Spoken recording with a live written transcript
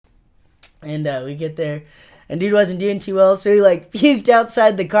And we get there, and dude wasn't doing too well, so he like puked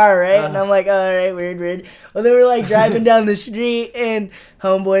outside the car, right? And I'm like, oh, all right, weird. Well, then we're like driving down the street, and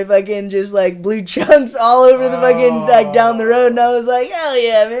homeboy fucking just like blew chunks all over the fucking like down the road, and I was like, hell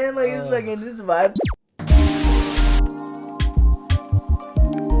yeah, man! Like this is a vibe.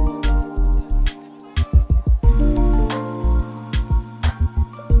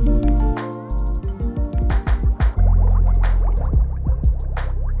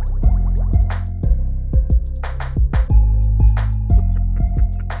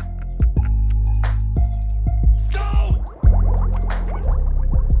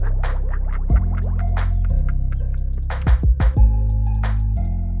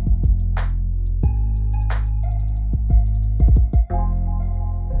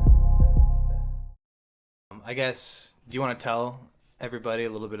 I guess, do you want to tell everybody a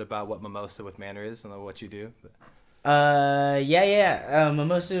little bit about what Mimosa with Manor is and what you do? Mimosa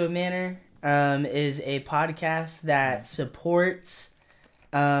with Manor is a podcast that supports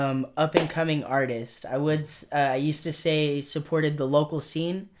up and coming artists. I used to say supported the local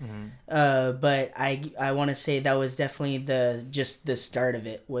scene, but I want to say that was definitely the start of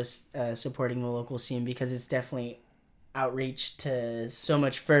it was supporting the local scene, because it's definitely outreach to so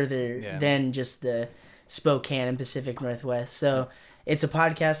much further than just the Spokane and Pacific Northwest. So it's a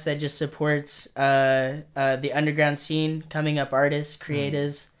podcast that just supports the underground scene, coming up artists,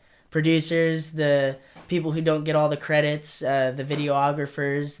 creatives, producers, the people who don't get all the credits, the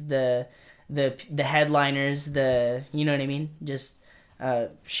videographers, the headliners, you know what I mean? Just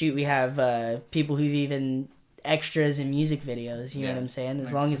we have people who've even extras in music videos, you know what I'm saying?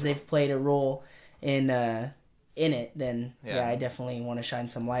 As long as they've played a role in it, then I definitely want to shine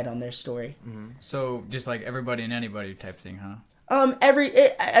some light on their story. So just like everybody and anybody type thing, huh?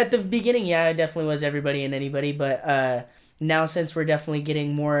 At the beginning, I definitely was everybody and anybody, but now since we're definitely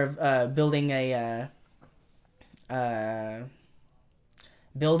getting more of building a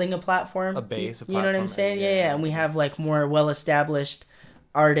platform, a base, you know what I'm saying? Yeah, and we have like more well-established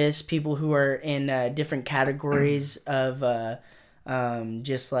artists, people who are in different categories of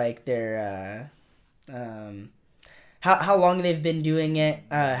just like their how long they've been doing it,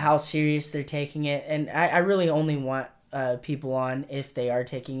 how serious they're taking it, and I really only want people on if they are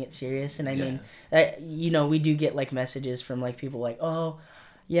taking it serious. And I mean, we do get like messages from like people like, oh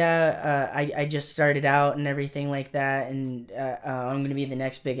yeah, I just started out and everything like that, and I'm gonna be the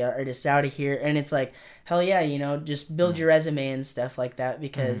next big artist out of here. And it's like, hell yeah, just build your resume and stuff like that,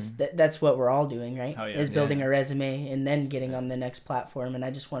 because that's what we're all doing, right? Is building a resume and then getting on the next platform. And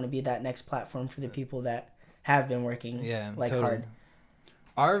I just want to be that next platform for the people that have been working hard.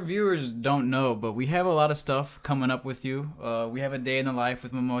 Our viewers don't know, but we have a lot of stuff coming up with you. We have a day in the life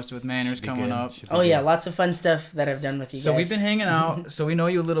with Mimosa with Manners coming up. Lots of fun stuff that I've done with you guys. So we've been hanging out, so we know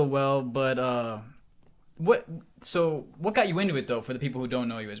you a little well, but what got you into it though, for the people who don't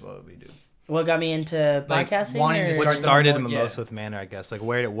know you as well as we do? What got me into podcasting? What started Mimosa with Manor, I guess? Like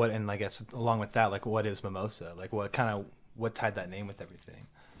and I guess along with that, like what is Mimosa? Like what tied that name with everything?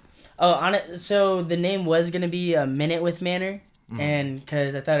 So the name was going to be A Minute with Manor, and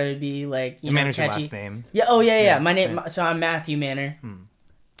because I thought it would be like, Manor's catchy. Your last name. Yeah. My name. So I'm Matthew Manor.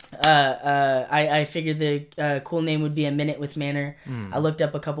 I figured the cool name would be A Minute with Manor. I looked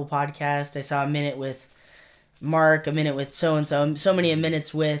up a couple podcasts. I saw A Minute with Mark, A Minute with so and so many A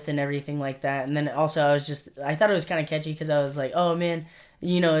Minutes with, and everything like that. And then also I thought it was kind of catchy, because I was like, oh man,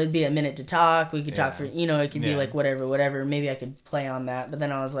 it'd be a minute to talk. We could talk for, it could be like whatever. Maybe I could play on that. But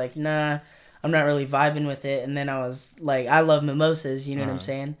then I was like, nah, I'm not really vibing with it. And then I was like, I love mimosas, you know what I'm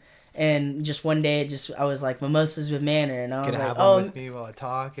saying? And just one day, I was like, Mimosas with Manor, and I was like, one with me while I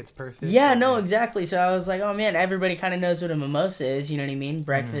talk. It's perfect. Yeah, no, exactly. So I was like, oh man, everybody kind of knows what a mimosa is. You know what I mean?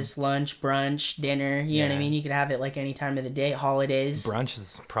 Breakfast, lunch, brunch, dinner. You know what I mean? You could have it like any time of the day, holidays.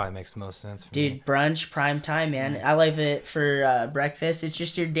 Brunch probably makes the most sense for me. Dude, brunch, prime time, man. I love it for breakfast. It's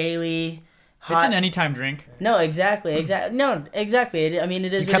just your daily. It's an anytime drink. No, exactly. No, exactly. I mean,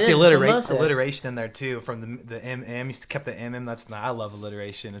 it is. You kept the alliteration in there too, from the MM. You kept the MM. I love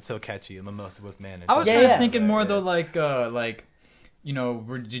alliteration. It's so catchy. Mimosa with Manor. I was kind of thinking more though,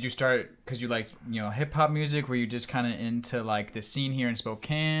 did you start because you liked hip hop music? Were you just kind of into like the scene here in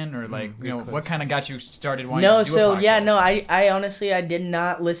Spokane, or what kind of got you started wanting to do a podcast? I honestly I did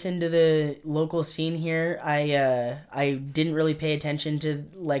not listen to the local scene here. I didn't really pay attention to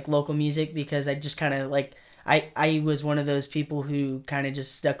like local music, because I just kind of like I was one of those people who kind of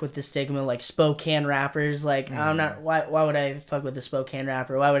just stuck with the stigma, like Spokane rappers. Like I'm not. Why would I fuck with the Spokane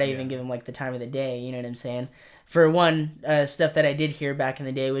rapper? Why would I even give him like the time of the day? You know what I'm saying? For one, stuff that I did hear back in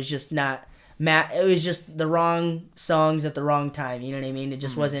the day was just not it was just the wrong songs at the wrong time. You know what I mean? It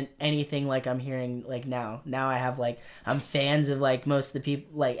just wasn't anything like I'm hearing like now. Now I have like I'm fans of like most of the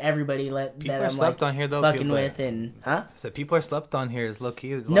people, like everybody that I'm slept like on here though. Fucking with and So people are slept on here. Is low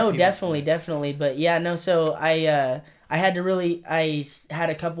key. No, definitely. But yeah, no. So I had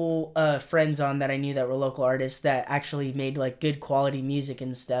a couple friends on that I knew that were local artists that actually made like good quality music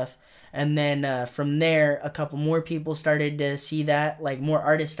and stuff. And then from there, a couple more people started to see that, like more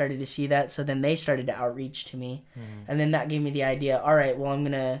artists started to see that. So then they started to outreach to me. And then that gave me the idea, all right, well, I'm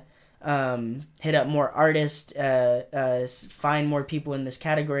going to hit up more artists, find more people in this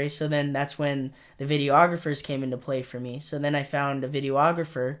category. So then that's when the videographers came into play for me. So then I found a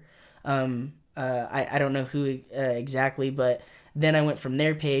videographer. I don't know who exactly, but then I went from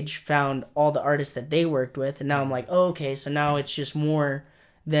their page, found all the artists that they worked with. And now I'm like, oh, okay, so now it's just more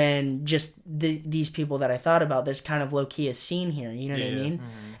than just these people that I thought about. There's kind of low-key a scene here, you know what I mean?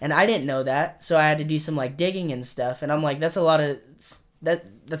 Mm-hmm. And I didn't know that, so I had to do some like digging and stuff. And I'm like, that's a lot of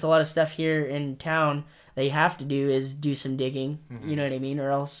stuff here in town that you have to do is do some digging, you know what I mean? Or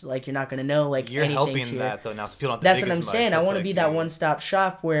else like you're not gonna know like you're helping here. That though now, so people don't. That's what I'm saying. I want to be that one-stop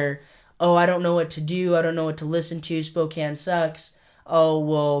shop where, oh, I don't know what to do, I don't know what to listen to, Spokane sucks. Oh,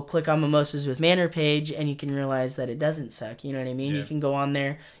 well, click on Mimosas with Manor page, and you can realize that it doesn't suck. You know what I mean? Yeah. You can go on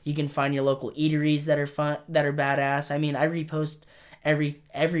there. You can find your local eateries that are fun, that are badass. I mean, I repost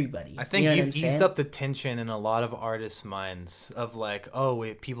everybody. I think you've eased up the tension in a lot of artists' minds of like, oh,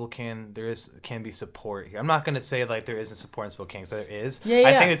 wait, people can be support here. I'm not gonna say like there isn't support in Spokane, so there is. Yeah.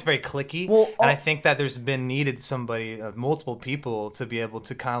 I think it's very cliquey, and I think that there's been needed multiple people to be able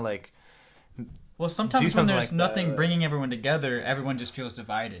to kind of like. Well, sometimes when there's nothing bringing everyone together, everyone just feels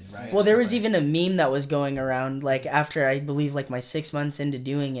divided, right? Well, there was even a meme that was going around, like, after, I believe, like, my 6 months into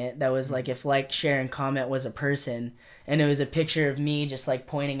doing it, that was, like, if like, share, and comment was a person, and it was a picture of me just, like,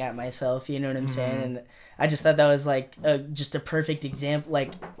 pointing at myself, you know what I'm saying? And I just thought that was, like, just a perfect example,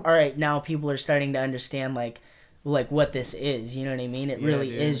 like, all right, now people are starting to understand, like what this is, you know what I mean? It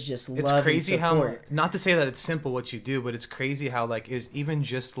really is just love. It's crazy and support. How, not to say that it's simple what you do, but it's crazy how like is even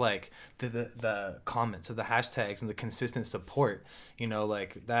just like the comments of the hashtags and the consistent support, you know,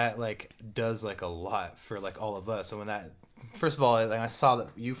 like that like does like a lot for like all of us. So when that, first of all, like, I saw that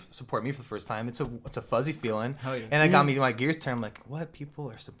you support me for the first time, it's a fuzzy feeling, and it got me my gears turned. I'm like, what? People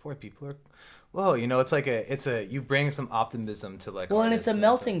are support. People are. Whoa, you know, it's like you bring some optimism to like. Well, and it's a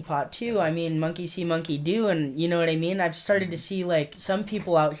melting pot too. I mean, monkey see, monkey do, and you know what I mean. I've started to see like some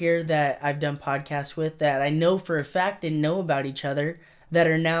people out here that I've done podcasts with that I know for a fact didn't know about each other that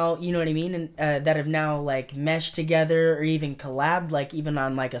are now, you know what I mean, and that have now like meshed together or even collabed, like even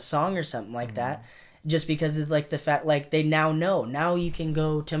on like a song or something like that. Just because of like the fact, like they now know. Now you can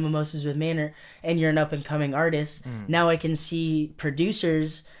go to Mimosas with Manor, and you're an up and coming artist. Now I can see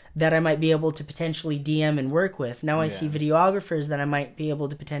producers that I might be able to potentially DM and work with. Now I see videographers that I might be able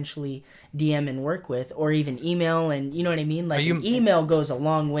to potentially DM and work with, or even email, and you know what I mean? Like email goes a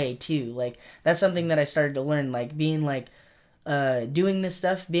long way too. Like that's something that I started to learn, like being like doing this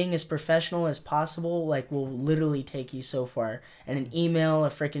stuff, being as professional as possible, like will literally take you so far. And an email, a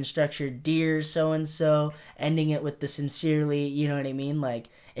freaking structured dear so and so, ending it with the sincerely, you know what I mean? Like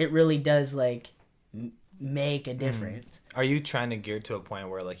it really does like make a difference. Are you trying to gear to a point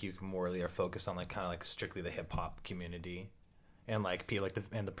where like you morally are focused on like kind of like strictly the hip hop community and like people like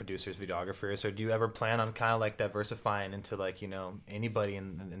the producers, videographers, or do you ever plan on kind of like diversifying into like, you know, anybody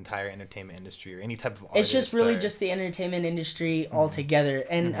in the entire entertainment industry or any type of artist? It's just really just the entertainment industry altogether,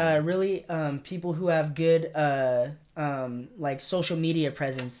 and really people who have good like social media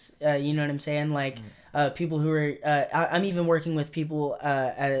presence, you know what I'm saying, like people who are I'm even working with people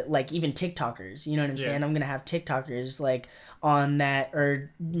like even TikTokers, you know what I'm saying. I'm gonna have TikTokers like on that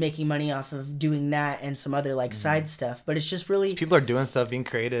or making money off of doing that and some other like side stuff, but it's just really people are doing stuff, being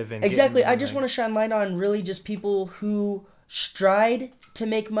creative, and exactly. I just want to shine light on really just people who stride to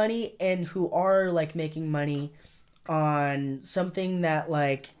make money and who are like making money on something that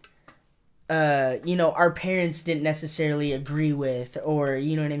like you know, our parents didn't necessarily agree with, or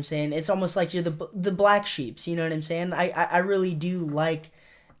you know what I'm saying. It's almost like you're the black sheeps, you know what I'm saying. I really do like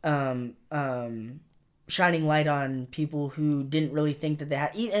shining light on people who didn't really think that they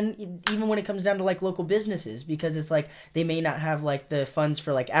had, and even when it comes down to like local businesses, because it's like they may not have like the funds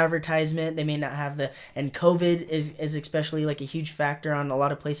for like advertisement, they may not have and COVID is especially like a huge factor on a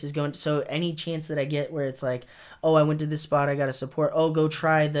lot of places going. So any chance that I get where it's like, oh, I went to this spot, I got to support. Oh, go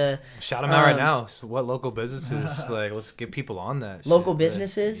try shout them out right now. So what local businesses? Like, let's get people on that. Local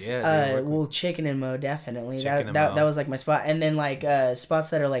businesses? Yeah. Well, Chicken and Mo, definitely. That was like my spot. And then like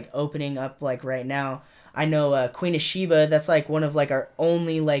spots that are like opening up like right now. I know Queen of Sheba. That's like one of like our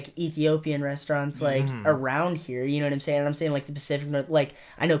only like Ethiopian restaurants like around here. You know what I'm saying? And I'm saying like the Pacific North. Like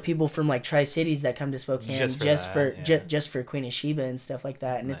I know people from like Tri-Cities that come to Spokane just for Queen of Sheba and stuff like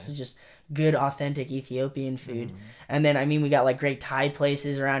that. And it's just good authentic Ethiopian food. And then I mean we got like great Thai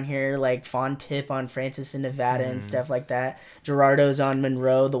places around here, like Fawn Tip on Francis in Nevada and stuff like that. Gerardo's on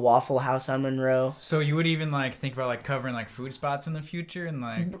Monroe, the Waffle House on Monroe. So you would even like think about like covering like food spots in the future and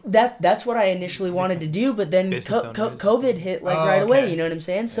like that's what I initially wanted to do, but then COVID hit like right away, you know what I'm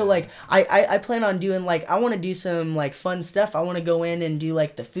saying? So like I plan on doing like I want to do some like fun stuff. I want to go in and do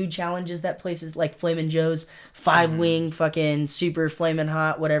like the food challenges that places like Flamin' Joe's 5-wing fucking super flamin'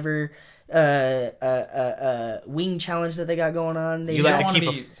 hot whatever wing challenge that they got going on. You like to keep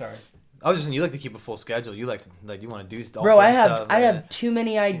I was just saying, you like to keep a full schedule. You like to you want to do all Bro, sorts I of have stuff, I have too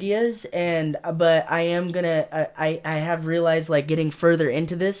many ideas, but I am gonna I have realized like getting further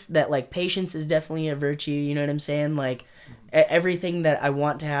into this that like patience is definitely a virtue. You know what I'm saying? Like everything that I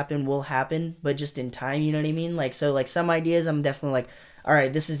want to happen will happen, but just in time. You know what I mean? Like so like some ideas I'm definitely like, all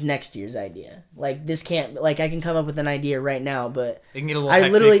right, this is next year's idea. Like this can't like I can come up with an idea right now, but it can get a little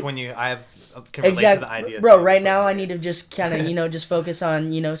hectic when you can relate to the idea. Bro, right now I need to just kind of just focus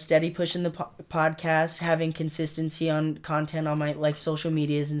on steady pushing the podcast, having consistency on content on my like social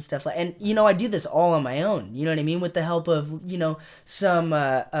medias and stuff like. And I do this all on my own. You know what I mean? With the help of some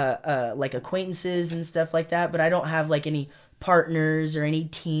like acquaintances and stuff like that. But I don't have like any partners or any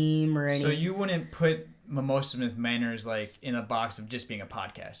team or any. So you wouldn't put Mimosas with Manners like in a box of just being a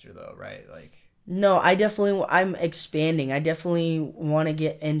podcaster though, right? Like no, I'm expanding. I definitely want to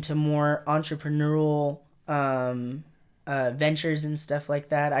get into more entrepreneurial ventures and stuff like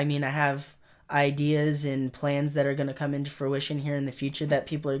that. I mean, I have ideas and plans that are going to come into fruition here in the future that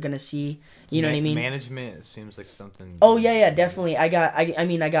people are going to see. You know what I mean? Management seems like something. Oh yeah, definitely. I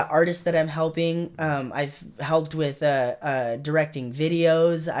got artists that I'm helping. I've helped with directing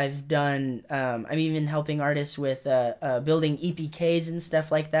videos. I've done. I'm even helping artists with building EPKs and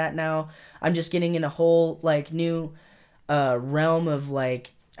stuff like that. Now I'm just getting in a whole like new realm of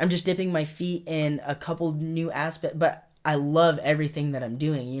like I'm just dipping my feet in a couple new aspects, but I love everything that I'm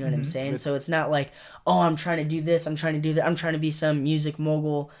doing, you know what I'm saying? So it's not like, oh, I'm trying to do this, I'm trying to do that, I'm trying to be some music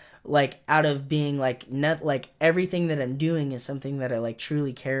mogul, like out of being like everything that I'm doing is something that I like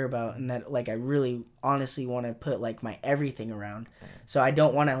truly care about and that like I really honestly want to put like my everything around. So I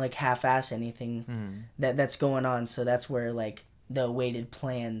don't want to like half-ass anything that's going on. So that's where like the weighted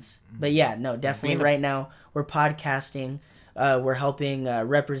plans. But yeah, no, definitely right now we're podcasting. We're helping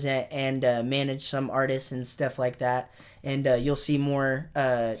represent and manage some artists and stuff like that. And you'll see more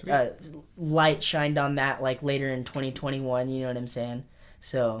light shined on that like later in 2021, you know what I'm saying?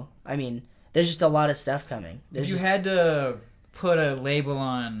 So, I mean, there's just a lot of stuff coming. If you had to put a label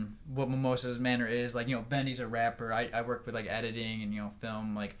on what Mimosas Manor is, like, Bendy's a rapper, I work with like editing and,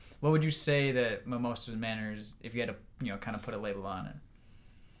 film, like, what would you say that Mimosas Manor is if you had to, kind of put a label on it?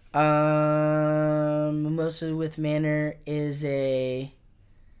 Mimosa with Manor is a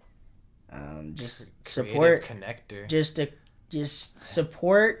just support connector. Just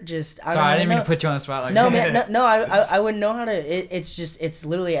support. I didn't mean to put you on the spot. Like no, man, no. I wouldn't know how to. It's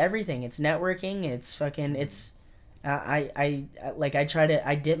literally everything. It's networking. It's fucking. It's. I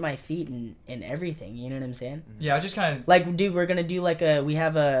dip my feet in everything. You know what I'm saying? Yeah, I just kind of like, dude. We're gonna do like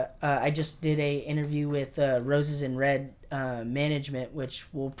I just did a interview with Roses in Red management, which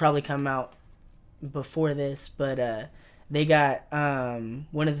will probably come out before this, but they got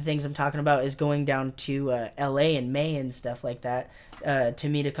one of the things I'm talking about is going down to LA in May and stuff like that to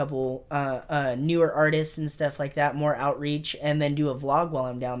meet a couple newer artists and stuff like that, more outreach, and then do a vlog while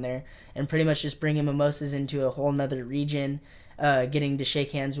I'm down there and pretty much just bringing Mimosas into a whole nother region, getting to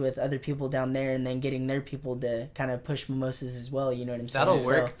shake hands with other people down there and then getting their people to kind of push Mimosas as well. You know what I'm saying? That'll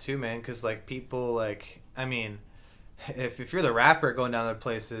work too, man, because like people like, I mean, if you're the rapper going down to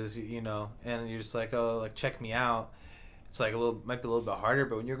places, and you're just like, oh, like check me out, it's like might be a little bit harder.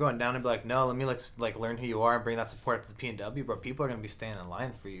 But when you're going down and be like, no, let me like learn who you are and bring that support to the P&W, bro, people are gonna be staying in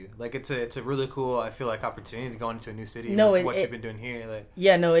line for you. Like it's a really cool, I feel like, opportunity to go into a new city. What you've been doing here, like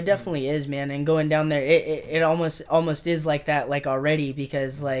yeah, no, it definitely is, man. And going down there, it almost is like that, like already,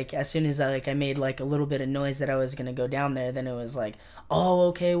 because like as soon as I made like a little bit of noise that I was gonna go down there, then it was like, oh,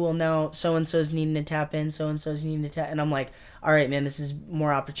 okay, well now so-and-so's needing to tap in, so-and-so's needing to tap, and I'm like, all right, man, this is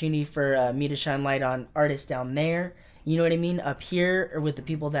more opportunity for me to shine light on artists down there, you know what I mean, up here, or with the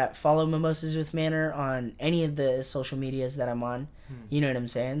people that follow Mimosas with Manor on any of the social medias that I'm on, you know what I'm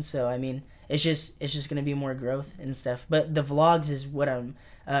saying? So, I mean, it's just going to be more growth and stuff, but the vlogs is what I'm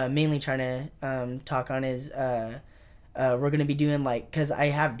mainly trying to talk on is we're gonna be doing like, cause I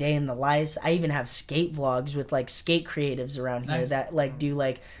have day in the lives. I even have skate vlogs with like skate creatives around here Nice. that like do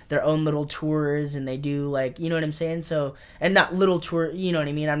like their own little tours, and they do like, you know what I'm saying. So, and not little tour, you know what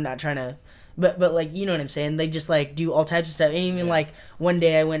I mean. I'm not trying to, but like, you know what I'm saying. They just like do all types of stuff. And even like one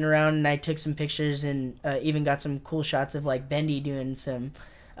day I went around and I took some pictures and even got some cool shots of like Bendy doing some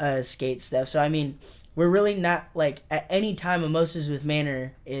skate stuff. So I mean, we're really not like at any time Mimosas with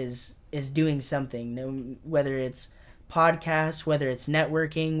Manor is doing something, no, whether it's podcasts, whether it's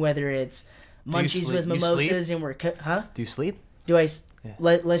networking, whether it's munchies with mimosas, and we're Do you sleep? do I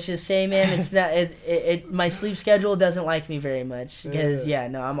let's just say, man, it's not it my sleep schedule doesn't like me very much, because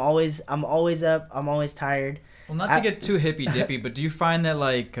I'm always up, I'm always tired. Well, not to get too hippy dippy, but do you find that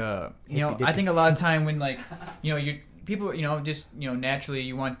like I think a lot of time when like you people just naturally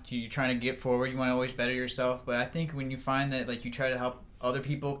you're trying to get forward, you want to always better yourself, but I think when you find that like you try to help other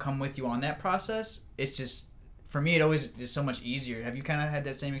people come with you on that process, it's just, for me, it always is so much easier. Have you kind of had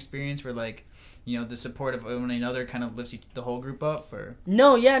that same experience where like the support of one another kind of lifts the whole group up? Or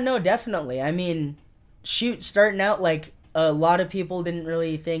no, definitely. I mean, shoot, starting out, like, a lot of people didn't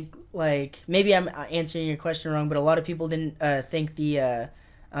really think, like, maybe I'm answering your question wrong, but a lot of people didn't think the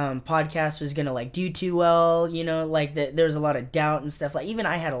podcast was gonna like do too well, like there was a lot of doubt and stuff. Like, even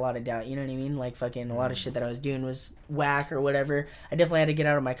I had a lot of doubt, you know what I mean? Like, fucking a lot of shit that I was doing was whack or whatever. I definitely had to get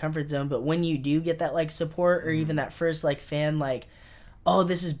out of my comfort zone. But when you do get that like support, or even that first like fan, like, oh,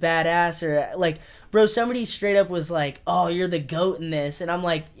 this is badass, or like, bro, somebody straight up was like, oh, you're the GOAT in this, and I'm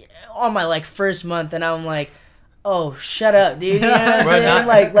like, on my like first month, and I'm like, oh, shut up, dude. You know what I'm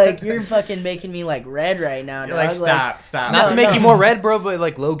saying? Like you're fucking making me like red right now. You're like, stop. Not to make you more red, bro, but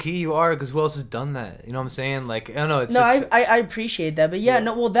like low key you are, because who else has done that? You know what I'm saying? Like, I don't know. I appreciate that, but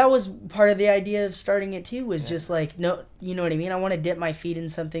well, that was part of the idea of starting it too. Was just like, no, you know what I mean? I want to dip my feet in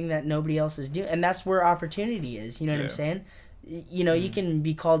something that nobody else is doing, and that's where opportunity is. You know what I'm saying? You can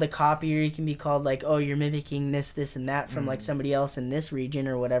be called a copy, or you can be called like, oh, you're mimicking this, and that from like somebody else in this region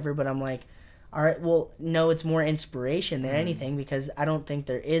or whatever. But I'm like, all right, well, no, it's more inspiration than anything, because I don't think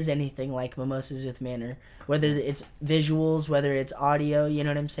there is anything like Mimosas with Manor, whether it's visuals, whether it's audio, you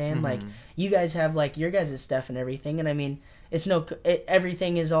know what I'm saying? Like, you guys have like your guys' stuff and everything, and I mean,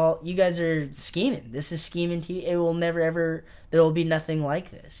 everything is all, you guys are scheming. This is scheming to you. It will never ever, there will be nothing like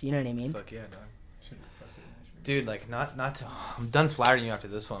this, you know what I mean? Fuck yeah, dog. Dude, like, not to, I'm done flattering you after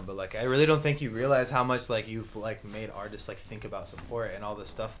this one, but like, I really don't think you realize how much like you've like made artists like think about support and all this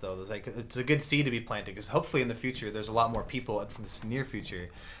stuff though. There's like, it's a good seed to be planted, because hopefully in the future there's a lot more people in this near future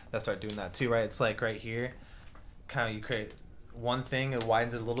that start doing that too, right? It's like right here, kind of, you create one thing, it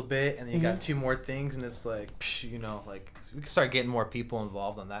widens it a little bit, and then you got two more things, and it's like, like, so we can start getting more people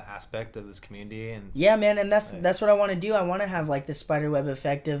involved on that aspect of this community. And yeah, man, and that's what I want to do. I want to have like the spiderweb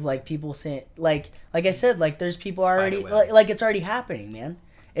effect of like people saying, like I said, like there's people already, like it's already happening, man.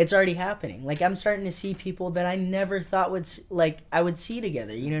 It's already happening. Like, I'm starting to see people that I never thought I would see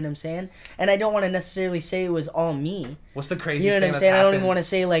together. You know what I'm saying? And I don't want to necessarily say it was all me. What's the craziest thing? You know what I'm saying? I don't even want to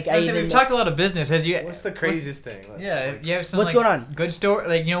say like we've talked a lot of business. What's the craziest thing? You have some, what's going on? Good story.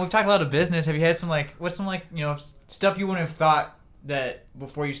 Like, we've talked a lot of business. Have you had some like, what's some like, stuff you wouldn't have thought that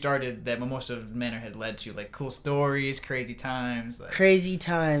before you started that Mimosa Manor had led to? Like, cool stories, crazy times. Like... Crazy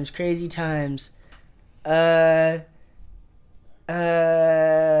times.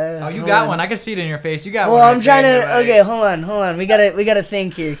 You got one. I can see it in your face. You got one. Well, I'm trying to. Okay, hold on. We gotta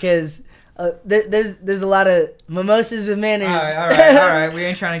think here, because there's a lot of Mimosas with Manners. All right. We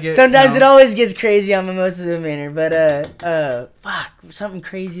ain't trying to get. Sometimes it always gets crazy on Mimosas with Manor, but fuck, something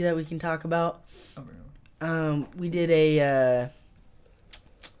crazy that we can talk about. We did a.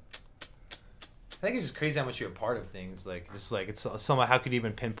 I think it's just crazy how much you're a part of things. Like, just like, it's somehow, how could you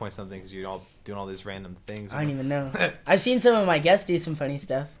even pinpoint something, because you're all doing all these random things. I don't even know. I've seen some of my guests do some funny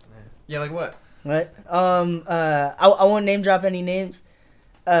stuff. Yeah, like what? What? I won't name drop any names.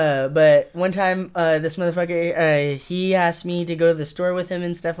 But one time, this motherfucker, he asked me to go to the store with him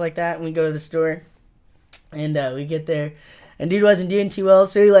and stuff like that. And we go to the store, and we get there. And dude wasn't doing too well,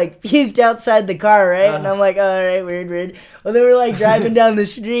 so he like puked outside the car, right? And I'm like, oh, all right, weird. Well, then we're like driving down the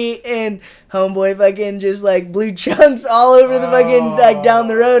street, and homeboy fucking just like blew chunks all over the fucking like down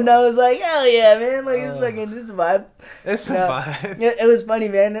the road, and I was like, hell yeah, man! Like, it's a vibe. It's a vibe. It was funny,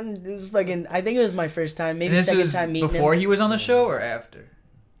 man. It was fucking. I think it was my first time, maybe second time meeting him. Before he was on the show or after?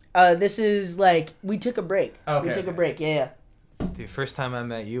 This is like, we took a break. Okay. We took a break. Yeah. Dude, first time I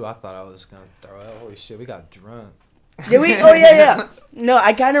met you, I thought I was gonna throw out. Holy shit, we got drunk. Did we? Oh yeah. No,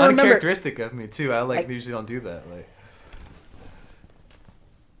 I kind of remember. Uncharacteristic of me too. I usually don't do that. Like,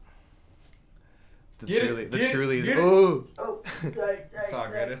 the truly is. Oh. It's all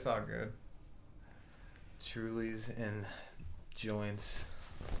good. Trulies and joints.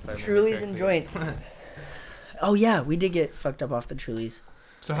 if I remember Trulies and correctly. joints. Oh yeah, we did get fucked up off the Trulies.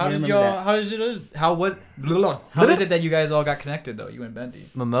 So I how do did remember y'all? that. How is it that you guys all got connected though? You and Bendy.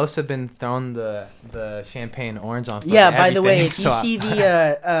 Mimosa been throwing the champagne orange on. Yeah, fucking by the way, everything, if so you I- see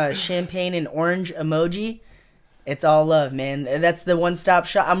the champagne and orange emoji, it's all love, man. That's the one-stop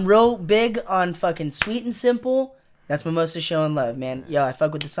shop. I'm real big on fucking sweet and simple. That's Mimosa showing love, man. Yo, I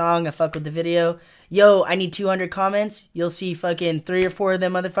fuck with the song. I fuck with the video. Yo, I need 200 comments. You'll see fucking 3 or 4 of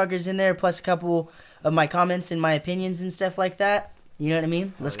them motherfuckers in there, plus a couple of my comments and my opinions and stuff like that. You know what I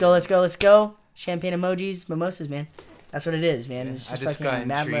mean? Let's go, let's go, let's go. Champagne emojis, mimosas, man. That's what it is, man. It's I just just got fucking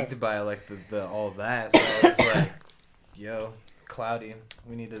mad intrigued love. by like the all that, so I was like, "Yo, Cloudy,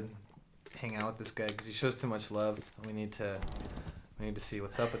 we need to hang out with this guy because he shows too much love. We need to see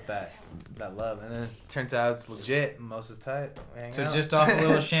what's up with that love." And then it turns out it's legit. Mimosa's tight. We hang So out. just off a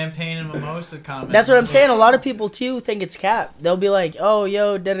little champagne and mimosa comment. That's what I'm saying. A lot of people too think it's cap. They'll be like, "Oh,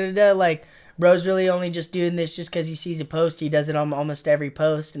 yo, da da da," like, bro's really only just doing this just because he sees a post. He does it on almost every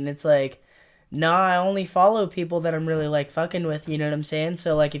post, and it's like, nah, I only follow people that I'm really like fucking with. You know what I'm saying?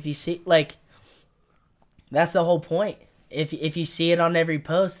 So like, if you see like, that's the whole point. If you see it on every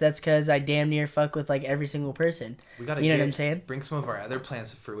post, that's because I damn near fuck with like every single person. We gotta You know what I'm saying? bring some of our other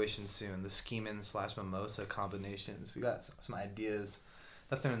plans to fruition soon. The Scheming / Mimosa combinations. We got some ideas.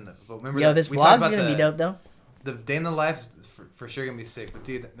 Nothing in the. But remember Yo, that, this we talked vlog's about gonna be dope though. The day in the life's for sure gonna be sick. But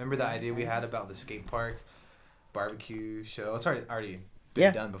dude, remember the idea we had about the skate park barbecue show? It's already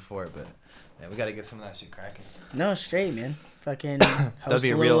been done before, but yeah, we gotta get some of that shit cracking. No, straight, man. Fucking host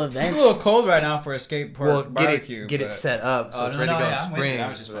be a a little real- It's event. a little cold right now for a skate park Well, barbecue. get it but- set up so Oh, it's no, ready to go yeah, in I'm with spring. you. I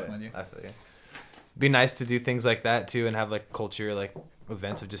was just but fucking with you. I feel you. Be nice to do things like that too, and have like culture, like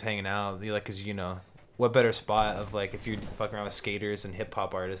events of just hanging out. You like, cause you know, what better spot of like if you're fucking around with skaters and hip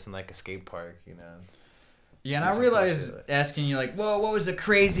hop artists in like a skate park, you know. Yeah, and Do I some realized bullshit. asking you like, "Whoa, what was the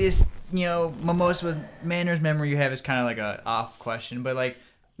craziest, mimosa with manners memory you have?" is kind of like a off question, but like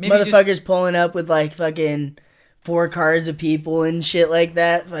maybe just Motherfuckers pulling up with like fucking 4 cars of people and shit like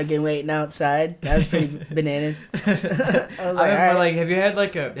that, fucking waiting outside. That was pretty bananas. I was I like, remember, alright. like, have you had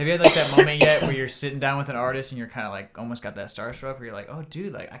like that moment yet where you're sitting down with an artist and you're kind of like almost got that starstruck where you're like, "Oh,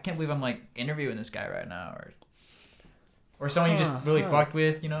 dude, like I can't believe I'm like interviewing this guy right now," or someone you just really fucked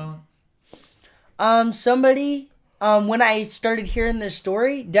with, Somebody, when I started hearing their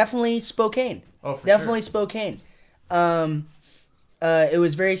story, definitely Spokane. Oh, for Definitely sure. Spokane. It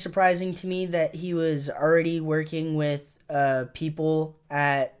was very surprising to me that he was already working with people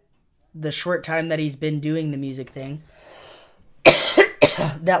at the short time that he's been doing the music thing.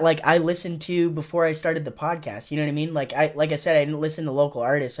 That like I listened to before I started the podcast. You know what I mean? Like I said, I didn't listen to local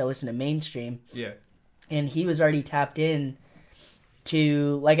artists. I listened to mainstream. Yeah. And he was already tapped in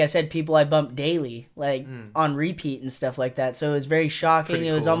to, like I said, people I bumped daily, like on repeat and stuff like that. So it was very shocking. Pretty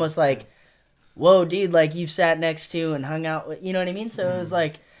It was cool. almost like, whoa, dude, like you've sat next to and hung out with, you know what I mean? So it was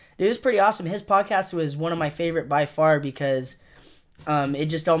like, dude, it was pretty awesome. His podcast was one of my favorite by far because it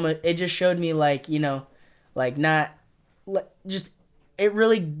just showed me like, like not just, it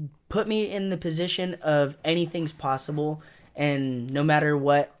really put me in the position of anything's possible. And no matter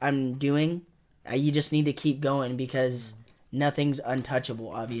what I'm doing, you just need to keep going because nothing's untouchable,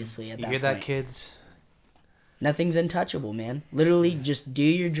 obviously, at You that hear point. that, kids? Nothing's untouchable, man. Literally, just do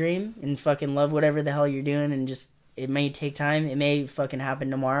your dream and fucking love whatever the hell you're doing, and just, it may take time. It may fucking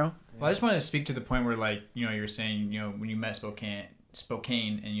happen tomorrow. Well, I just wanted to speak to the point where, like, you were saying, when you met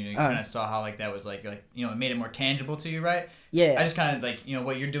Spokane, and you kind of saw how like that was like it made it more tangible to you, right? Yeah. I just kind of like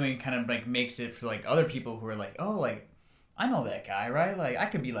what you're doing kind of like makes it for like other people who are like, oh, like I know that guy, right? Like I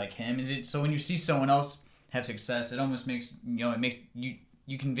could be like him. So when you see someone else have success, it almost makes it makes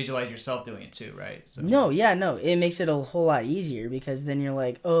you can visualize yourself doing it too, right? So, No, it makes it a whole lot easier because then you're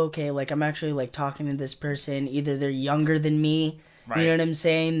like, oh, okay, like I'm actually like talking to this person. Either they're younger than me, right. you know what I'm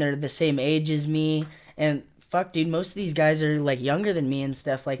saying? They're the same age as me, and fuck, dude, most of these guys are like younger than me and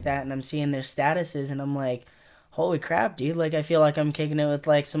stuff like that, and I'm seeing their statuses, and I'm like, holy crap, dude! Like I feel like I'm kicking it with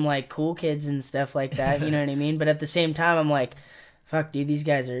like some like cool kids and stuff like that. You know what I mean? But at the same time, I'm like, fuck, dude, these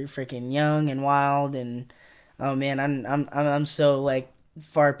guys are freaking young and wild, and oh man, I'm so like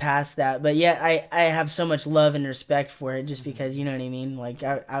far past that. But yet I have so much love and respect for it just because, you know what I mean? Like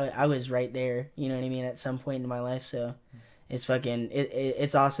I was right there, you know what I mean, at some point in my life. So it's fucking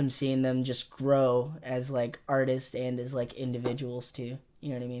it's awesome seeing them just grow as like artists and as like individuals too. You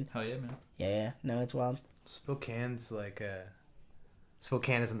know what I mean? Hell yeah, man. Yeah. No, it's wild. Spokane's like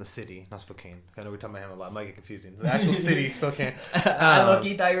Spokane is in the city, not Spokane. I know we're talking about him a lot. It might get confusing. The actual city, Spokane. I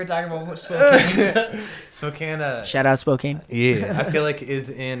low-key thought you were talking about Spokane. Spokane. Shout out Spokane. Yeah, I feel like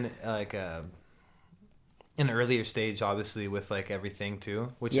is in like an earlier stage, obviously, with like everything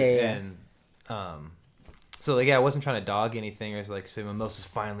too, which Yeah. and so like, yeah, I wasn't trying to dog anything, or it's like say Mimosa's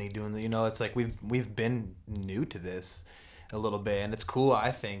finally doing the, it's like we've been new to this a little bit, and it's cool.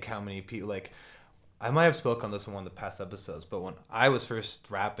 I think how many people, like, I might have spoke on this in one of the past episodes, but when I was first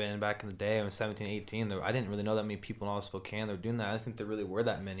rapping back in the day, I was 17, 18, I didn't really know that many people in all of Spokane that were doing that. I think there really were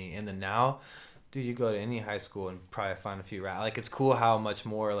that many. And then now, dude, you go to any high school and probably find a few like, it's cool how much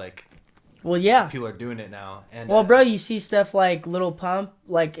more like Well, yeah. people are doing it now. And Well, bro, you see stuff like Lil Pump,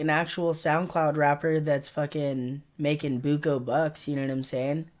 like an actual SoundCloud rapper that's fucking making buco bucks, you know what I'm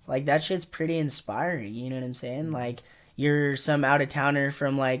saying? Like, that shit's pretty inspiring, you know what I'm saying? Like, you're some out-of-towner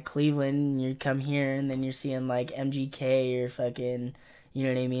from, like, Cleveland, and you come here, and then you're seeing, like, MGK or fucking, you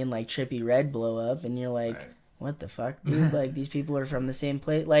know what I mean, like, Trippie Redd blow up, and you're like, Right. what the fuck, dude? Like, these people are from the same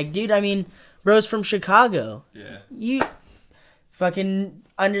place. Like, dude, I mean, bro's from Chicago. Yeah. You fucking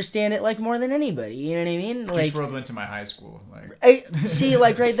understand it, like, more than anybody, you know what I mean? Juice Like, WRLD went to my high school. Like, I see,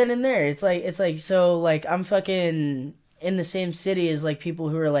 like, right then and there, it's like so, like, I'm fucking in the same city as, like, people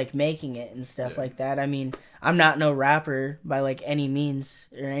who are, like, making it and stuff like that. I mean, I'm not no rapper by, like, any means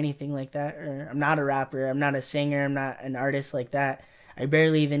or anything like that, or I'm not a rapper, I'm not a singer, I'm not an artist like that. I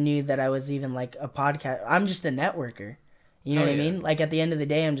barely even knew that I was even, like, a podcast. I'm just a networker, you know Oh, what I yeah. mean? Like, at the end of the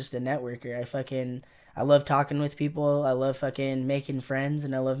day, I'm just a networker. I love talking with people, I love fucking making friends,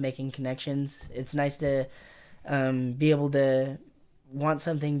 and I love making connections. It's nice to be able to want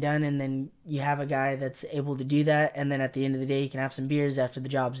something done, and then you have a guy that's able to do that, and then at the end of the day you can have some beers after the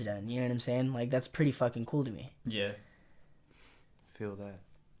job's done, you know what I'm saying? Like, that's pretty fucking cool to me. yeah. feel that.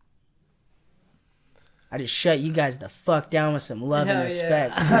 I just shut you guys the fuck down with some love and Hell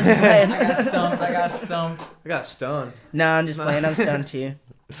respect. yeah. I'm just playing. I got stumped. I got stumped. I got stoned. No, I'm just playing. I'm stoned too.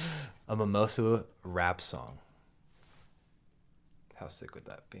 A Mimosa rap song. How sick would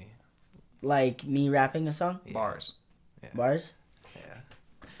that be? Like me rapping a song? Yeah. Bars. Bars?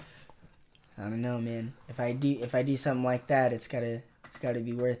 Yeah. I don't know, man. If I do something like that, it's gotta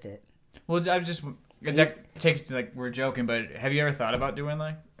be worth it. Well, I just take like we're joking, but have you ever thought about doing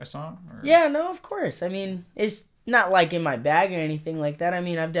like a song? Or? Yeah, no, of course. I mean, it's not like in my bag or anything like that. I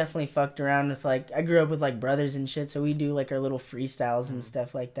mean, I've definitely fucked around with, like, I grew up with, like, brothers and shit, so we do, like, our little freestyles and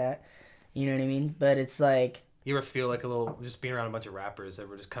stuff like that. You know what I mean? But it's like, You ever feel like a little, just being around a bunch of rappers,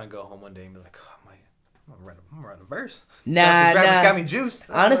 ever just kind of go home one day and be like, oh, I'm gonna write a verse. nah, This rapper's nah. got me juiced.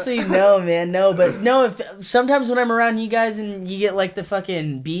 Honestly, no, man, no. But no, if sometimes when I'm around you guys and you get, like, the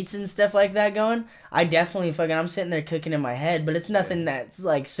fucking beats and stuff like that going, I definitely I'm sitting there cooking in my head, but it's nothing that's,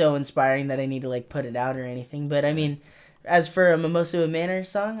 like, so inspiring that I need to, like, put it out or anything. But I mean, as for a Mimosa with Manor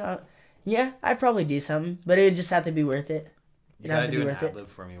song, yeah, I'd probably do something, but it would just have to be worth it. You It'd have gotta to do be an worth it. ad lib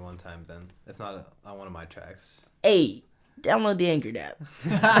for me one time then. If not on one of my tracks. Hey, download the Anchor app.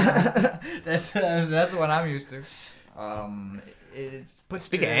 that's the one I'm used to.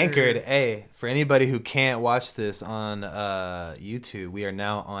 Speaking of Anchored, hey, for anybody who can't watch this on YouTube, we are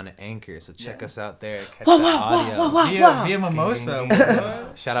now on Anchor, so check us out there. Catch Whoa, that whoa, audio. whoa, whoa. via Mimosa. Gang, gang, gang.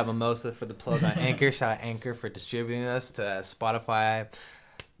 What? Shout out Mimosa for the plug on Anchor. Shout out Anchor for distributing us to Spotify.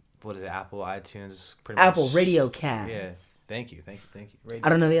 What is it? Apple, iTunes, pretty Apple much. Radio Cat. Yeah. Thank you. Radio. I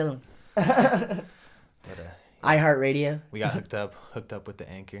don't know the other one. But, iHeartRadio. we got hooked up with the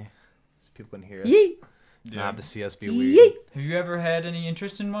Anchor. So people can hear us. Yeet. Not have to see us be weird. Yeet. Have you ever had any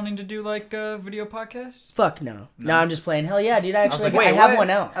interest in wanting to do like video podcasts? Fuck no. No, I'm just playing. Hell yeah, dude. I actually like, wait, I have what? one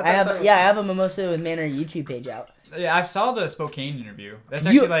out. I I have thought- I have a Mimosa with Manor YouTube page out. Yeah, I saw the Spokane interview. That's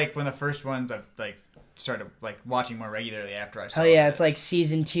You- actually like one of the first ones I've like started like watching more regularly after I saw. Hell yeah, that. it's like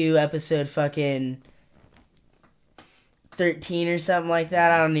season 2, episode fucking 13 or something like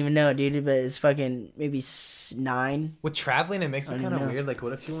that. I don't even know, dude, but it's fucking maybe 9. With traveling, it makes I it don't kind of know. weird. Like,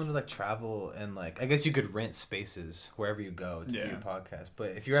 what if you want to like travel and like, I guess you could rent spaces wherever you go to do Yeah. your podcast.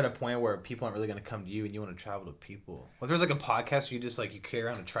 But if you're at a point where people aren't really gonna come to you and you want to travel to people, well, if there's like a podcast where you just like you carry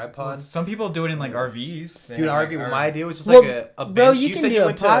around a tripod. Well, some people do it in like RVs. They Dude, have, RV. like, My idea was just Well, like a bench. bro, you can said do you a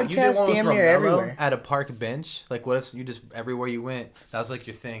went to you did podcast one with damn near Romello everywhere. at a park bench. Like, what if you just everywhere you went, that was like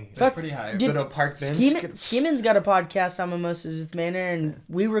your thing? That's Fuck, pretty high. dude, Go to a park bench. Skimin's got a podcast on Mimosas with Manor, and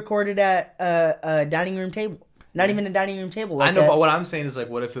we recorded at a dining room table. Not even a dining room table. Like I know, a- but what I'm saying is like,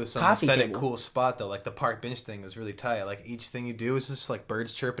 what if it was some Coffee aesthetic table. cool spot though? Like the park bench thing is really tight. Like each thing you do is just like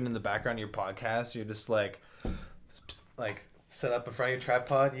birds chirping in the background of your podcast. You're just like set up in front of your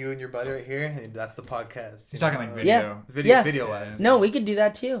tripod, you and your buddy right here, and that's the podcast. You're talking like Yeah. video. Yeah. video wise. No, we could do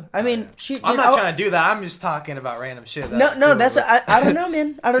that too. I mean, shoot. I'm dude, not trying to do that. I'm just talking about random shit. No, That's no, cool, that's but- I don't know,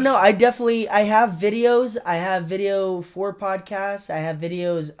 man. I don't know. I have videos. I have video for podcasts. I have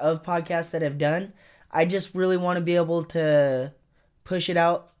videos of podcasts that I've done. I just really want to be able to push it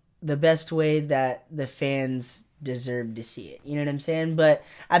out the best way that the fans deserve to see it. You know what I'm saying? But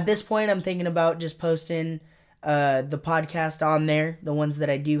at this point, I'm thinking about just posting the podcast on there, the ones that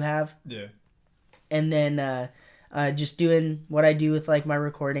I do have. Yeah. And then just doing what I do with like my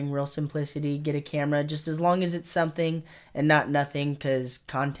recording, real simplicity, get a camera, just as long as it's something and not nothing, because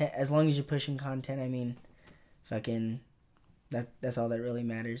content, as long as you're pushing content, I mean, fucking, that's all that really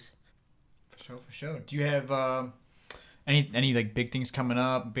matters. For sure. Do you have any like big things coming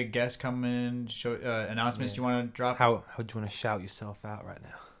up, big guests coming, show announcements you want to drop? How do you want to shout yourself out right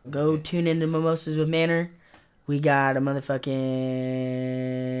now? Go tune into Mimosas with Manor. We got a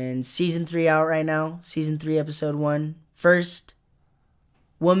motherfucking season 3 out right now. Season 3, episode 1. First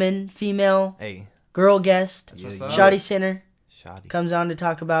woman, female, Hey, girl guest, That's what's Yeah, up. Shotty Center, Shoddy. comes on to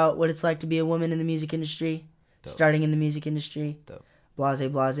talk about what it's like to be a woman in the music industry, Dope. starting in the music industry. Dope. Blase,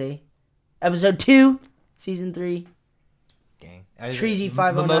 blase. Episode 2, season 3. Gang. Treasy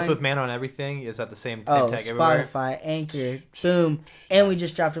 509. Mimosa with Man on everything is at the same Oh, tag everywhere. Spotify, Anchor, boom. And we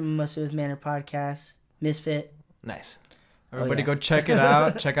just dropped a Mimosa with Manor podcast. Misfit. Nice. Everybody yeah. go check it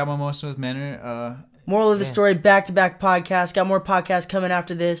out. Check out Mimosa with Manor. Moral of the Yeah. story, back-to-back podcast. Got more podcasts coming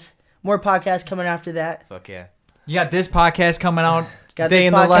after this. More podcasts coming after that. Fuck yeah. You got this podcast coming out. Got Day this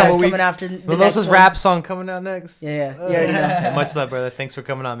in the podcast life. coming after the Mimosa's next one. rap song coming out next. Yeah. You already know. Yeah, much love, brother. Thanks for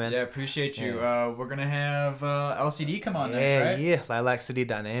coming on, man. Yeah, appreciate you. We're gonna have LCD come on yeah, next, right? yeah. Lilac City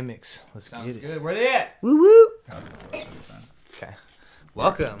Dynamics. Let's Sounds get it. good. Where they at? Woo woo. Okay.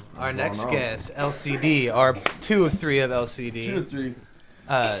 Welcome. Our What's next going on? guest, LCD, our 2 of 3 of LCD. 2 or 3. Jew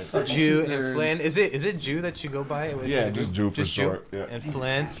and two-thirds. Flynn. Is it Jew that you go by? Yeah, just Jew for short. Yeah. And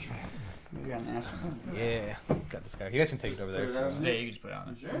Flynn. We got an ass. Yeah. Got this guy. You guys can take it over there. Yeah, you can just put it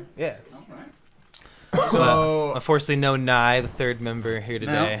on. Sure. Yeah. So Unfortunately, no Nye, the third member here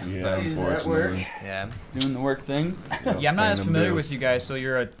today. Yeah, He's at work. unfortunately. Yeah. Doing the work thing. yeah, I'm not Paying as them familiar bills. with you guys. So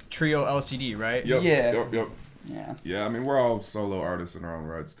you're a trio LCD, right? Yep, Yeah. Yep. Yeah. Yeah, I mean, we're all solo artists in our own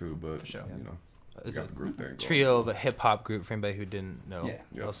rights, too, but, For sure. you know, we It's got a the group thing going. trio of a hip hop group for anybody who didn't know Yeah.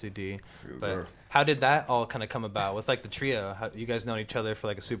 Yep. LCD. Yes, But sir. how did that all kind of come about with like the trio? How, you guys known each other for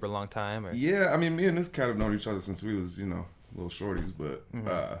like a super long time, or Yeah, I mean, me and this cat have known each other since we was, little shorties, but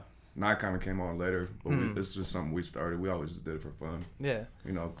Nye kind of came on later, but it's just something we started. We always just did it for fun, yeah,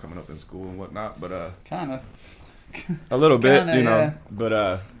 coming up in school and whatnot, but Kind of. a little bit, Kinda, yeah.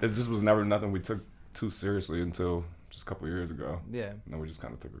 but it just was never nothing we took too seriously until just a couple years ago. yeah. And then we just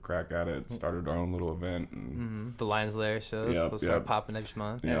kind of took a crack at it, started our own little event, and The Lions Lair shows Yep, will start yep. popping next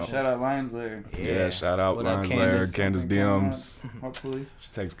month. Yeah. Shout out Lions Lair. yeah, shout out What up, Lions Lair, Candace? Candace DMs. Hopefully. She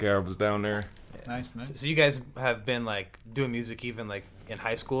takes care of us down there. Nice. So you guys have been like doing music even like in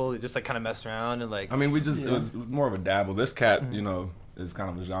high school, just like kind of messed around and like. I mean, we just, it Yeah. was more of a dabble. This cat, is kind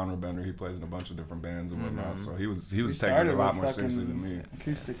of a genre bender. He plays in a bunch of different bands and whatnot. So he was taking it a started lot with more seriously fucking than me.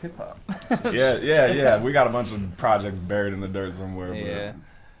 Acoustic hip hop. Yeah. We got a bunch of projects buried in the dirt somewhere. Yeah.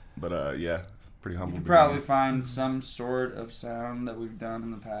 But yeah, pretty You humble. could probably beginnings. find some sort of sound that we've done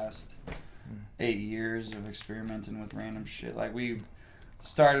in the past 8 years of experimenting with random shit. Like we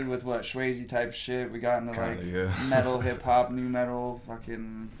started with Swayze type shit. We got into Kinda, like yeah. metal, hip hop, new metal,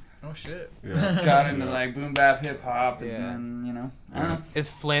 fucking Oh shit. Yeah. got into like boom bap hip hop, and Yeah. then I don't know. Is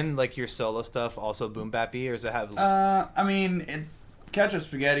Flynn like your solo stuff also boom bappy, or does it have? I mean, Ketchup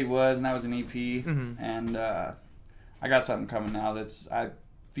Spaghetti was, and that was an EP, Mhm. and I got something coming now that's I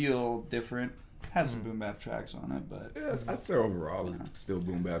feel different. Has some boom bap tracks on it, but Yeah, I'd say overall it's still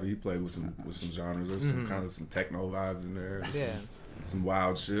boom bap. He played with some genres. There's some kind of some techno vibes in there. Yeah. Some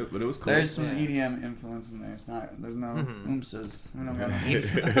wild shit, but it was cool. there's some Yeah. EDM influence in there. There's no oomses. We don't got no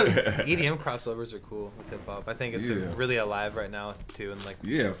EDM crossovers are cool with hip hop. I think it's Yeah. really alive right now too, and like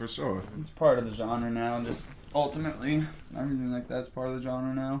Yeah, for sure. It's part of the genre now. Just ultimately, everything like that's part of the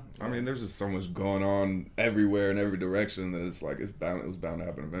genre now. I mean, there's just so much going on everywhere in every direction that it's like it was bound to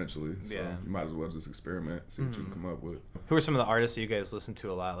happen eventually. So Yeah. you might as well just experiment, see what you can come up with. who are some of the artists that you guys listen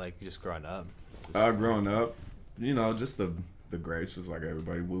to a lot, like just growing up? Growing up, just the greats, just like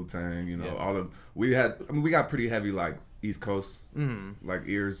everybody, Wu-Tang, Yeah. we got pretty heavy like East Coast like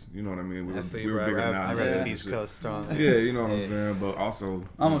ears, you know what I mean? We were bigger I Nas read heads the and East shit. Coast strong. Yeah, you know what I'm Yeah. saying, but also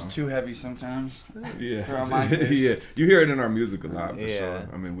Almost too heavy sometimes. yeah, for our mind base. yeah. You hear it in our music a lot for Yeah. sure.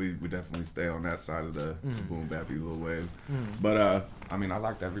 I mean, we definitely stay on that side of the boom bappy little wave. But I mean, I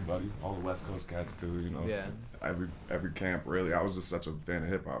liked everybody, all the West Coast cats too. Yeah. every camp really. I was just such a fan of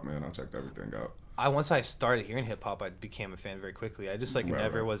hip hop, man. I checked everything out. Once I started hearing hip hop, I became a fan very quickly. I just like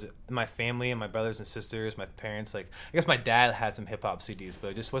never was my family and my brothers and sisters, my parents. Like I guess my dad had some hip hop CDs,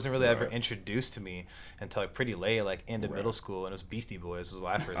 but it just wasn't really ever introduced to me until like pretty late, like into middle school, and it was Beastie Boys. Is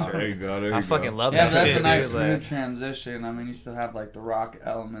what I first heard. There you go. I fucking love Yeah, that that's shit, a nice dude. smooth Like, transition. I mean, you still have like the rock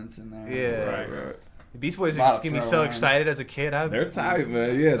elements in there. Yeah. Right. the Beastie Boys Lot just of get me throw so lines. excited as a kid. They're tight,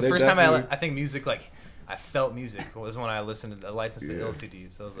 man. Yeah. The first time I think music like. I felt music was when I listened to the License to Ill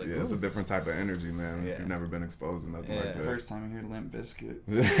CDs. So I was like, yeah, it's a different type of energy, man. Yeah. If you've never been exposed to nothing like The that. first time you hear Limp Bizkit.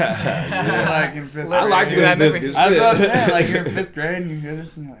 yeah. Like in fifth I like grade. Dude, I Limp remember- Bizkit That's what I'm shit. saying. Like you're in fifth grade and you hear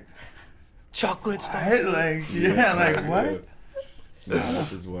this and you're like, chocolate stuff. what? Like like what? Nah, that's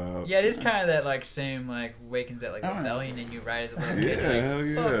just wild. Yeah, it is kind of that like same like wakens that like Oh. rebellion in you right as a little Yeah, kid. Like, hell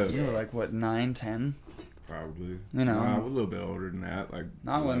yeah. fuck You were like what, 9, 10? Probably. You know. Nah, we're a little bit older than that. Like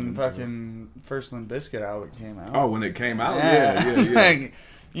Not when 11, fucking first Limp Bizkit album came out. Oh, when it came out? Yeah. Like,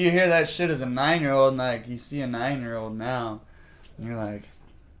 you hear that shit as a 9-year-old, and like you see a 9-year-old now, and you're like,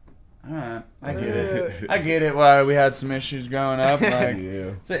 all right, I get it. I get it. Why we had some issues growing up. Like,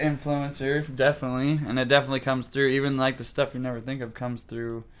 yeah. it's an influencer, definitely, and it definitely comes through. Even like the stuff you never think of comes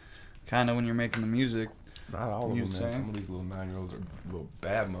through, kind of when you're making the music. Not all of You them, man. say? Some of these little 9-year-olds are little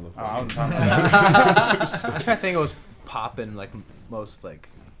bad motherfuckers. I'm talking about. I'm trying to think it was popping like most like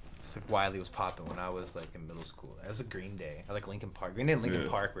just like widely was popping when I was like in middle school. It was a Green Day. I like Linkin Park. Green Day and Linkin Yeah.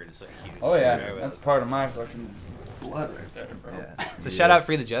 Park were just like huge. Oh yeah, Everybody that's was- part of my fucking blood right there, bro. Yeah. So Yeah. shout out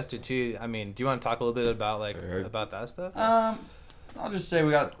Free the Jester too. I mean, do you want to talk a little bit about like Alright. about that stuff? I'll just say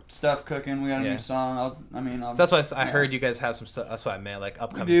we got stuff cooking. We got a Yeah. new song. I'll. So that's why I yeah. heard you guys have some stuff. That's what I meant, like We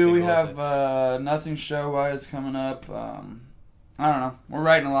upcoming. do. We singles, have nothing show wise coming up. I don't know. We're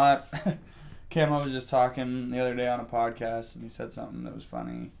writing a lot. Camo was just talking the other day on a podcast, and he said something that was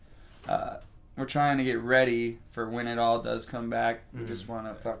funny. We're trying to get ready for when it all does come back. We just want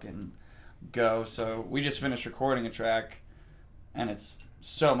to fucking go. So we just finished recording a track, and it's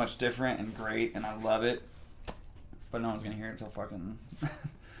so much different and great, and I love it. But no one's gonna hear it until fucking.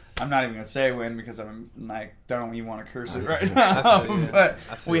 I'm not even gonna say when because I'm like don't even want to curse it right now. I feel you. But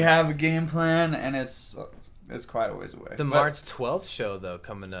I feel we you. have a game plan, and it's quite a ways away. The But, March 12th show though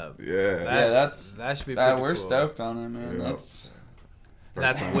coming up. Yeah. That should be pretty we're cool. stoked on it, man. Yeah. That's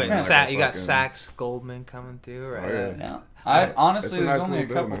That's First time what like a you got fucking- Sax Goldman coming through, right? Oh, yeah. yeah. I It's honestly, a there's nice only a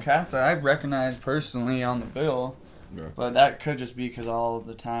little couple bill, man. cats that I recognize personally on the bill, Yeah. but that could just be because all of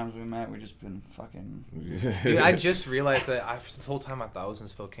the times we met, we just been fucking. Dude, I just realized that this whole time I thought I was in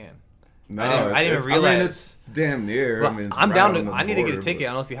Spokane. No, I didn't even I realize. mean, it's damn near. Well, I mean, it's I'm right down on to. the I need to get a border, ticket. I but-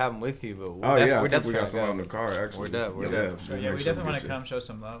 don't know if you have them with you, but Oh yeah, we're I think we definitely got some out in gonna the go. car actually. We're done. Yeah, Yeah, make we sure definitely want get to you. come show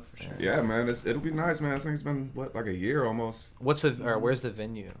some love for sure. Yeah, man, it'll be nice, man. I think it's been like a year almost. What's the or where's the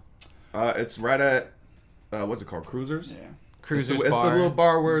venue? It's right at what's it called, Cruisers? Yeah. Cruisers It's the Bar. little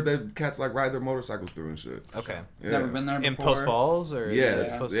bar where the cats like ride their motorcycles through and shit. Okay. Yeah. Never been there before. In Post Falls or Yeah, is it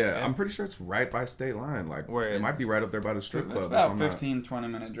it's, Post- yeah, I'm pretty sure it's right by state line. Like, Where- it might be right up there by the strip club. It's if about I'm not- 15,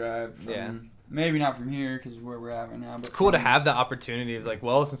 20-minute drive. From, Yeah. Maybe not from here because where we're at right now. But It's cool to from- have the opportunity of like,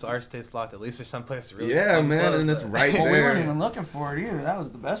 well, since our state's locked, at least there's some place to really. Yeah, fucking man, close and it's that- right Well, we there. weren't even looking for it either. That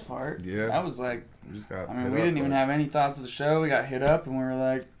was the best part. Yeah. That was like, We just got I mean, hit we up, didn't even like- have any thoughts of the show. We got hit up and we were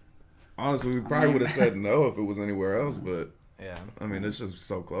like, Honestly, we probably mean- would have said no if it was anywhere else, but Yeah. I mean, it's just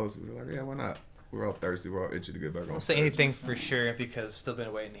so close. We were like, yeah, why not? We're all thirsty. We're all itchy to get back I on won't say stage. anything for sure because still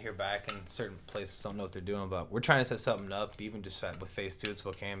been waiting to hear back, and certain places don't know what they're doing. But we're trying to set something up, even just with Phase 2 at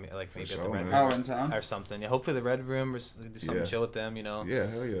Spokane, like maybe at sure, the Red man. oh, Room in town. or something. Yeah, hopefully the Red Room or do something Yeah. chill with them, you know. Yeah,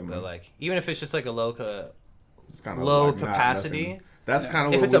 hell yeah, man. But like, even if it's just like a It's kinda low like not capacity. nothing. That's Yeah. kind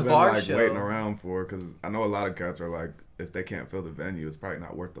of If what it's a we've been bar like show- waiting around for, because I know a lot of cats are like, if they can't fill the venue, it's probably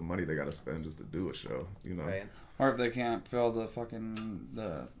not worth the money they got to spend just to do a show. You know, Right. Or if they can't fill the fucking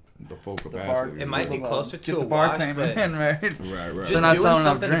the the full bar. capacity. It might be the- closer to get a the bar wash, payment but in, right? Right, right. just They're not doing selling enough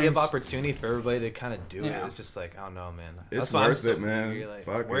something to give drinks. opportunity for everybody to kind of do it. Yeah. It's just like, I don't know, man. It's That's why I'm worth so it, man. eager, like,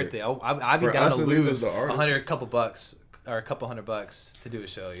 Fuck it's worth it. it. I'd be For down us, to at least, lose as the artists. a couple bucks or a couple $100 to do a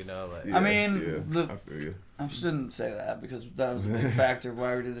show, you know? Like, Yeah, I mean, yeah, I feel you. I shouldn't say that because that was a big factor of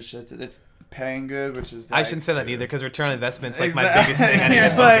why we did the shit. It's paying good, which is I like, shouldn't say that either because return on investment's like my Exactly. biggest thing. I need You're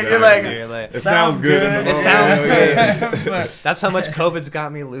to like- focus you're on like- this year. Like, It sounds good in the It moment. sounds Yeah, great. but, that's how much COVID's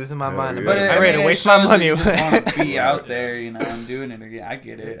got me losing my Yeah, mind. yeah. I'm but like, I I'm ready mean, to it waste my shows that money. you just want to be Right. out there, you know, and doing it again. I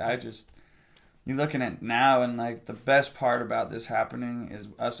get it. You're looking at now, and like the best part about this happening is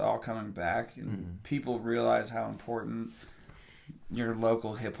us all coming back, and people realize how important your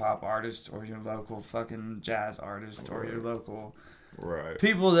local hip hop artist or your local fucking jazz artist or your local Right.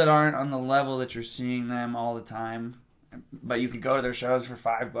 people that aren't on the level that you're seeing them all the time, but you could go to their shows for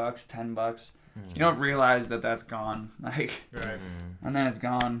 $5, $10, you don't realize that that's gone. Like, Right. and then it's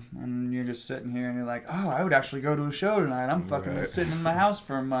gone, and you're just sitting here, and you're like, oh, I would actually go to a show tonight. I'm fucking Right. sitting in my house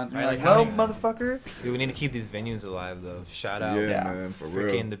for a month. And you're Right, like, like, well, how many- motherfucker. Dude, we need to keep these venues alive though. Shout out, Yeah, Yeah. man, for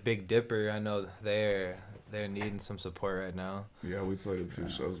freaking real. the Big Dipper. I know they're needing some support right now. Yeah, we played a few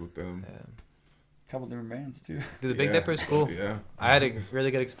shows with them. Yeah. Couple different bands too. Dude, the Big Yeah. Dipper is cool. Yeah. I had a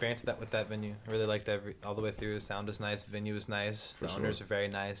really good experience with that venue. I really liked all the way through. The sound was nice, venue was nice, For the sure. owners are very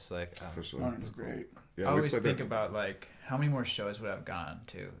nice. Like, For sure. One was great. Yeah, I we always played think there. about like how many more shows would I have gone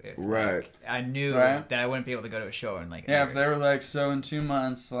to if Right. like, I knew Right. that I wouldn't be able to go to a show and like Yeah, if they were like, so in 2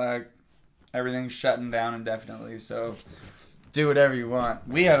 months, like, everything's shutting down indefinitely, so do whatever you want.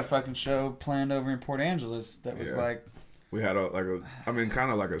 We had a fucking show planned over in Port Angeles that was Yeah. like, We had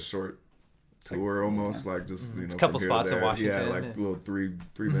kind of like a short like, tour almost, like just, you know, It's a couple from here to spots in there. Washington, Yeah, like yeah. little three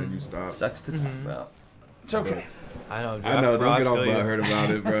venue stops. sucks to talk about. It's okay. I know. Dude, I know, bro, don't get all feel you. butthurt about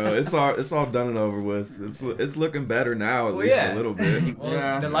it, bro. It's all done and over with. It's looking better now, at Well, least yeah. a little bit. Well,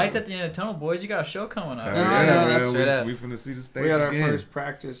 Yeah. the lights at the end of the tunnel, boys. You got a show coming up. Hell Yeah, yeah, no, man. that's straight up. We finna see the stage We had our again. first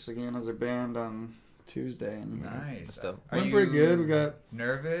practice again as a band on Tuesday, and Nice. That's dope. Are went you pretty good. We got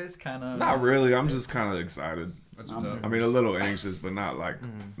nervous, kind of. Not really. I'm just kind of excited. That's what's up. I mean, a little anxious, but not like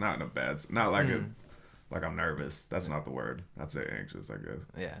Mhm. not in a bad. Not like Mhm. like I'm nervous. That's not the word. I'd say anxious, I guess.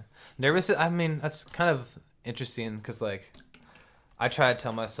 Yeah, nervous. I mean, that's kind of interesting because like, I try to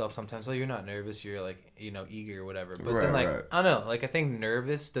tell myself sometimes, oh, you're not nervous. You're like, you know, eager or whatever. But Right, then like, right. I don't know. Like, I think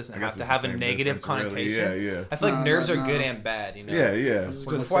nervous doesn't I have guess to it's the have a same negative difference, really. connotation. Yeah, I feel like No, nerves no, are good no. and bad. You know. yeah, yeah.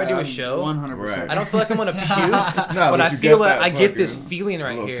 Before I do a show, 100%. I don't feel like I'm gonna puke, No, but I you feel get like that I get this fucking feeling right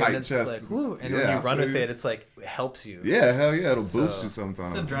little here, tight and it's chest. like, woo. And when Yeah, you I run feel with you. it, it's like it helps you. Yeah, hell yeah, it'll So- boost you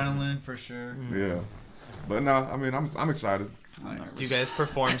sometimes. It's adrenaline for sure. Yeah, but no, I mean, I'm excited. I'm Nice. nervous. Do you guys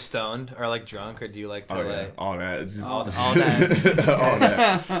perform stoned or like drunk, or do you like to Oh yeah, like? all that. It's just, All that. all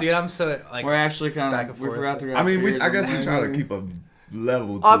that. Dude, I'm so like. We're actually kind back of. and We forth. forgot to. I mean, grab I beers guess we on try the to way. keep a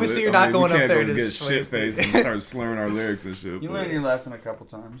level. To Obviously, it. you're I not mean, going we up can't there go to get just shit sway- faced and start slurring our lyrics and shit. You but- learned your lesson a couple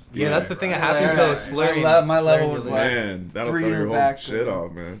times. Yeah, that's the thing that Yeah, happens yeah, though. yeah. Slurring. My level slurring was your like lyrics. Man, that'll 3 throw year your whole back shit then.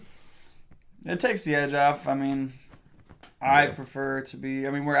 off, man. It takes the edge off. I mean, I Yeah. prefer to be.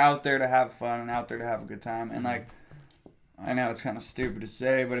 I mean, we're out there to have fun and out there to have a good time. And like, I know it's kind of stupid to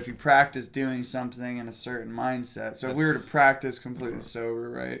say, but if you practice doing something in a certain mindset, so if we were to That's- practice completely sober,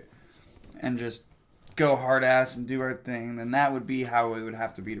 right, and just go hard ass and do our thing, then that would be how we would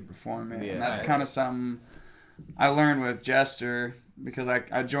have to be to perform it. Yeah. And that's kind of something I learned with Jester because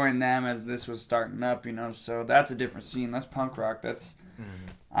I joined them as this was starting up, you know. So that's a different scene. That's punk rock. That's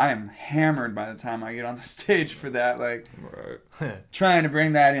I am hammered by the time I get on the stage for that. Like Right. trying to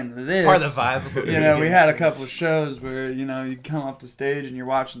bring that into this. Part of the vibe. Of what You we're know, we getting had a to. couple of shows where, you know, you come off the stage and you're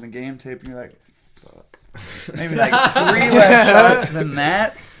watching the game tape and you're like, fuck. Maybe like 3 less shots than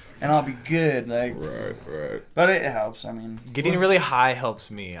that and I'll be good. Like, Right, right. but it helps. I mean, Getting really high helps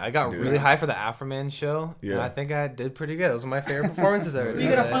me. I got Dude. really high for the Afroman show, and Yeah. I think I did pretty good. Those were my favorite performances ever. You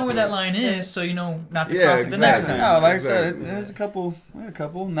gotta find where that line is, so you know not to Yeah, cross it the next exactly. time. no, like I said, Exactly. there's a couple. We had a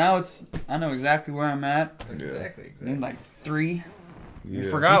couple. Now I know exactly where I'm at. Yeah. Exactly. I need like 3. Yeah.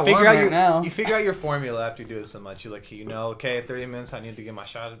 You forgot one right now. You figure out your formula after you do it so much. You're like, you know, okay, 30 minutes, I need to get my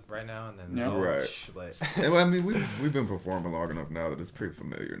shot right now, and then Yeah. Right. like, And, well, I mean, we've been performing long enough now that it's pretty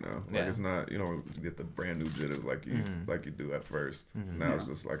familiar now. Like Yeah. it's not, you know, you get the brand new jitters like you do at 1st. Now it's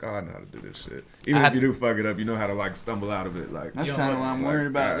just like, oh, I know how to do this shit. Even had- if you do fuck it up, you know how to like stumble out of it. Like That's You kind of know, what I'm like, worried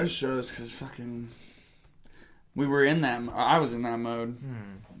about yeah. this show is because fucking we were in that. I was in that mode.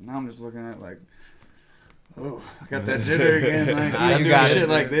 Now I'm just looking at like, oh, I got that jitter again. Like Nah, even you doing got it, shit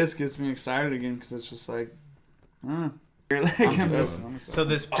like dude. this gets me excited again because it's just like, like I'm just- so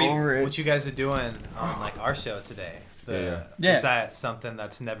this Over it. what you guys are doing on like our show today. Yeah. Is that something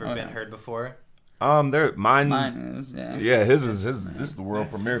that's never Oh, been yeah. heard before? mine. Mine is yeah. Yeah, his is his. This is the world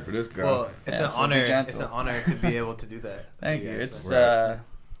premiere for this guy. Well, it's Yeah, an so be honor. gentle. It's an honor to be able to do that. Thank for you. guys, It's so.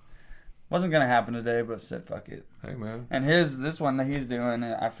 wasn't gonna happen today, but said fuck it. Hey man. And this one that he's doing,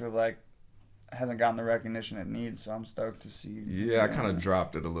 I feel like hasn't gotten the recognition it needs. So I'm stoked to see. Yeah, I kind of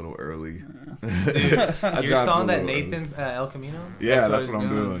dropped it a little early. Dude, I your dropped song a that little early. Nathan El Camino. Yeah, That's that's what what I'm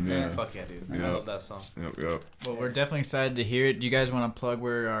he's doing. doing. Yeah. Fuck yeah, dude. Yeah. I love that song. Yep. Well, we're definitely excited to hear it. Do you guys want to plug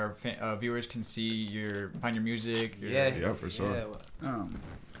where our viewers can find your music? Your, Yeah, for sure. Yeah,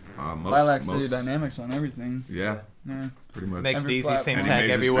 Lilac City Dynamics on everything. Yeah, Yeah. pretty much. Makes it Every easy. Same platform. tag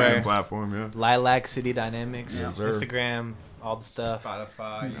major everywhere. streaming platform. Yeah. Lilac City Dynamics. Yes, sir. Instagram. All the stuff.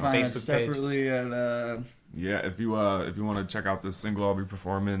 Spotify. You You can know. find us Facebook page. separately at Yeah, if you want to check out this single I'll be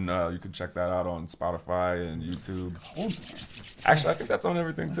performing, you can check that out on Spotify and YouTube. Actually, I think that's on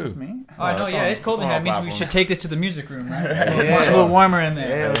everything too. Me? Oh, I know, it's yeah, on- it's cold it's in on here. all That means we platforms. should take this to the music room, right? Yeah. It's a little warmer in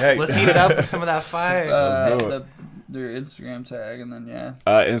there. Yeah, let's heat it up with some of that fire. Let's do it. Their Instagram tag, and then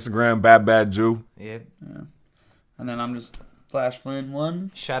Instagram Bad Jew. Yep. and then I'm just Flash Flynn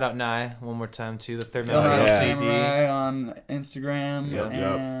 1. Shout out Nye one more time too. The Third Phil Man Nye yeah. Samurai on Instagram, Yep.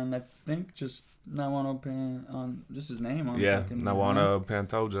 and I think just Nawano Pan on just his name on Yeah, fucking Nawana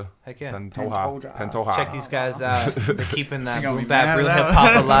Pantoja. Heck yeah. Pantoja. Check these guys out. They're keeping that Think I'll be boom bap mad real about hip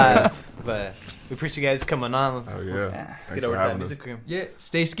hop that. alive. But we appreciate you guys coming on. Oh Let's, yeah. let's Thanks get for over to that having us. music room. Yeah,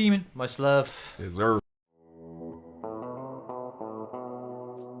 stay scheming. Much love. Yes, sir.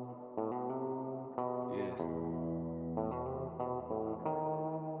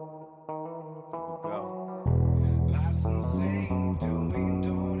 Life's insane, doing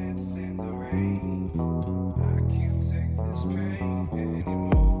donuts in the rain. I can't take this pain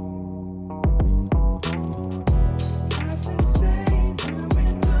anymore. Life's insane,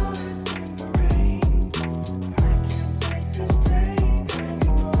 doing donuts in the rain. I can't take this pain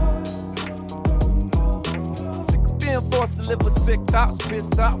anymore. Sick of being forced to live with sick thoughts,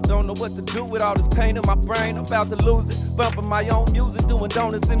 pissed off, don't know what to do with all this pain in my brain. I'm about to lose it, bumping my own music, doing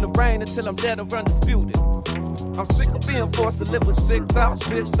donuts in the rain until I'm dead or undisputed. I'm sick of being forced to live with sick thoughts,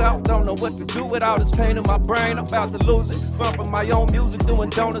 pissed off, don't know what to do with all this pain in my brain. I'm about to lose it, bumping my own music, doing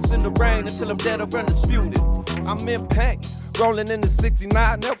donuts in the rain until I'm dead or undisputed. I'm in pain. Rolling in the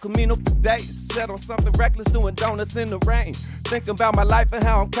 69 El Camino for days. Set on something reckless, doing donuts in the rain. Thinking about my life and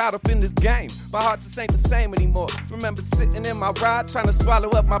how I'm caught up in this game. My heart just ain't the same anymore. Remember sitting in my ride, trying to swallow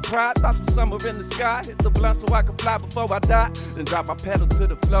up my pride. Thoughts were somewhere in the sky. Hit the blunt so I could fly before I die. Then drop my pedal to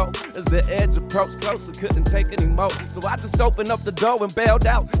the floor. As the edge approached closer, couldn't take anymore. So I just opened up the door and bailed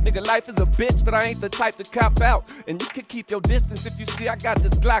out. Nigga, life is a bitch, but I ain't the type to cop out. And you can keep your distance if you see I got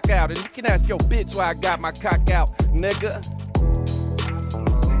this Glock out. And you can ask your bitch why I got my cock out, nigga. Life's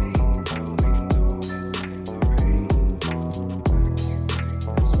insane, doing donuts in the rain. I can't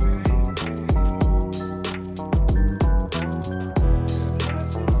take this pain anymore.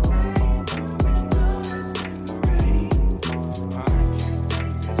 Life's insane, doing donuts in the rain. I can't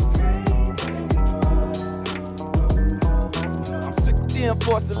take this pain anymore. I'm sick of being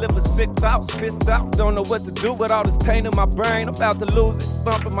forced to live with sick thoughts, pissed off, don't know what to do with all this pain in my brain. I'm about to lose it,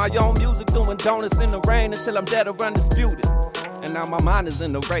 bumping my own music, doing donuts in the rain until I'm dead or undisputed. And now my mind is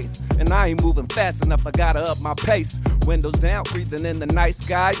in the race, and I ain't moving fast enough, I gotta up my pace. Windows down, breathing in the night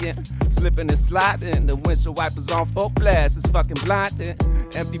sky, yeah. Slipping and sliding, the windshield wipers on full blast, it's fucking blinding.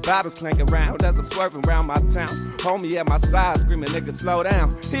 Empty bottles clanking around as I'm swerving around my town. Homie at my side, screaming, nigga, slow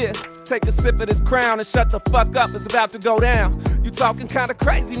down. Here, take a sip of this crown and shut the fuck up, it's about to go down. You talking kinda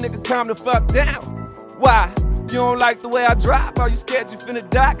crazy, nigga, calm the fuck down. Why? You don't like the way I drive? Are you scared you finna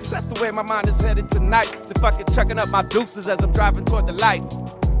die? Cause that's the way my mind is headed tonight. To fucking chucking up my deuces as I'm driving toward the light.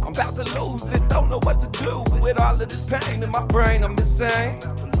 I'm about to lose it, don't know what to do with all of this pain in my brain. I'm insane.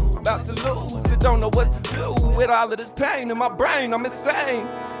 I'm about to lose it, don't know what to do with all of this pain in my brain. I'm insane.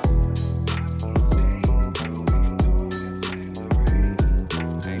 Life's insane, doing donuts in the rain. I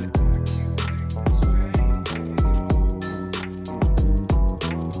can't take this pain anymore.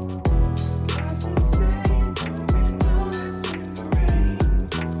 Life's insane, doing donuts in the rain. I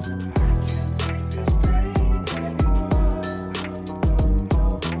can't take this pain anymore.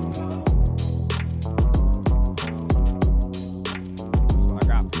 That's what I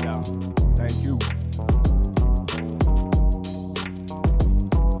got for y'all. Thank you.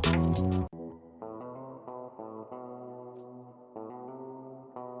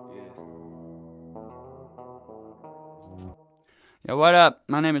 Yo, what up?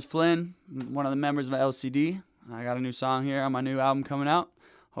 My name is Flynn. I'm one of the members of LCD. I got a new song here on my new album coming out.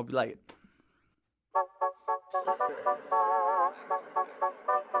 Hope you like it.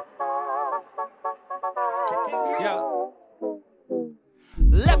 Yo.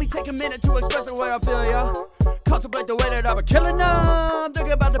 Let me take a minute to express the way I feel, yo. Contemplate the way that I've been killing them.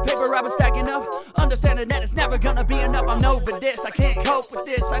 Thinking about the paper I've been stacking up. Understanding that it's never gonna be enough. I'm over this, I can't cope with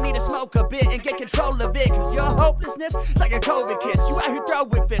this. I need to smoke a bit and get control of it. Cause your hopelessness is like a COVID kiss. You out here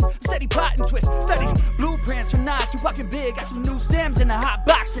throwing fists, I'm steady plotting twists. Studying blueprints for knives too fucking big. Got some new stems in a hot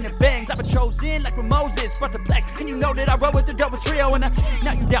box and it bangs. I've been chosen like with Moses, brought the plex. And you know that I roll with the dopest trio. And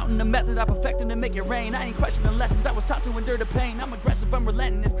now you doubting the method I perfected to make it rain. I ain't questioning lessons, I was taught to endure the pain. I'm aggressive, I'm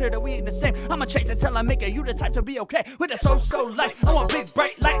relenting, it's clear that we ain't the same. I'ma chase it till I make it, you the type to be okay with a so-so life. I want big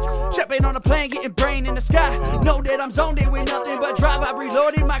bright lights. Jumping on a plane, getting brain in the sky. Know that I'm zoned in with nothing but drive. I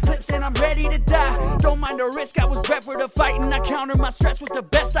reloaded my clips and I'm ready to die. Don't mind the risk, I was bred for the fight. And I counter my stress with the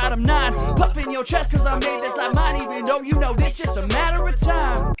best out of 9. Puffin' your chest cause I made this like mine. Even though you know this just a matter of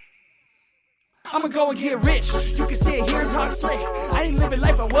time. I'ma go and get rich. You can sit here and talk slick. I ain't living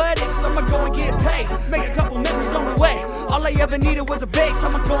life for what ifs. I'ma go and get paid. Make a couple memories on the way. All I ever needed was a base.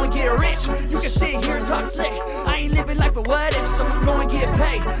 I'ma go and get rich. You can sit here and talk slick. I ain't living life for what ifs. I'ma go and get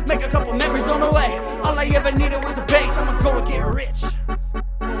paid. Make a couple memories on the way. All I ever needed was a base. I'ma go and get rich.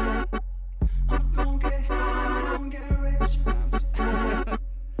 I'ma go and get rich.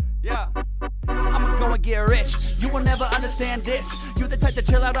 Yeah. I'ma go and get rich. You will never understand this. You the type to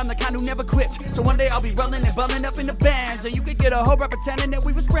chill out, I'm the kind who never quits. So one day I'll be rolling and balling up in the bands. Or you could get a whole rap pretending that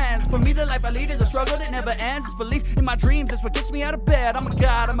we was friends. For me, the life I lead is a struggle that never ends. It's belief in my dreams, it's what gets me out of bed. I'm a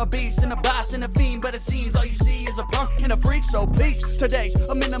god, I'm a beast, and a boss, and a fiend. But it seems all you see is a punk and a freak. So peace, today's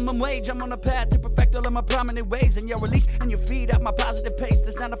a minimum wage. I'm on a path to perfect all of my prominent ways. And your release and your feed out my positive pace.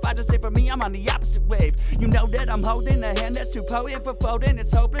 This 9 to 5 just say for me, I'm on the opposite wave. You know that I'm holding a hand that's too potent for folding.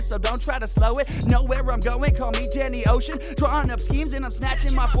 It's hopeless, so don't try to slow it. Know where I'm going, call me Danny Ocean. Drawing up schemes and I'm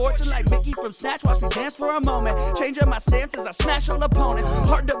snatching my fortune like Mickey from Snatch. Watch me dance for a moment. Changing my stances, I smash all opponents.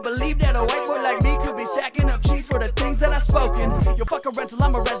 Hard to believe that a white boy like me could be sacking up cheese for the things that I've spoken. Yo, fuck a rental,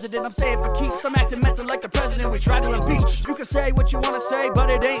 I'm a resident. I'm staying for keeps. I'm acting mental like the president. We try to impeach. You can say what you wanna say, but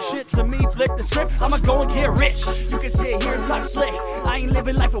it ain't shit to me. Flip the script, I'ma go and get rich. You can sit here and talk slick. I ain't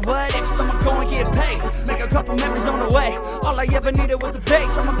living life for what if. Someone's going to get paid. Make a couple memories on the way. All I ever needed was the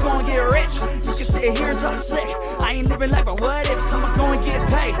base. I'ma go and get rich. You can sit here and talk slick. I ain't living life for what if. Someone go and get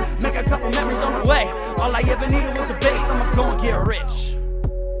paid. Make a couple memories on the way. All I ever needed was the base. I'ma go and get rich.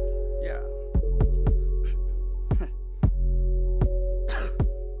 Yeah.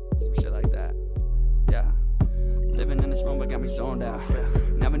 Some shit like that. Yeah. Living in this room, but got me zoned out.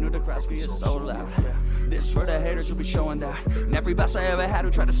 Never knew the crowds could get so loud. This for the haters who be showing that. And every boss I ever had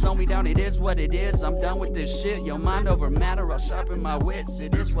who tried to slow me down, it is what it is. I'm done with this shit. Your mind over matter, I'll sharpen my wits.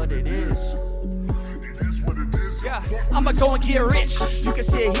 It is what it is. Yeah, I'ma go and get rich. You can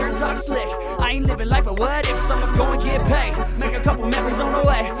sit here and talk slick. I ain't living life for what if. Someone's go and get paid. Make a couple memories on the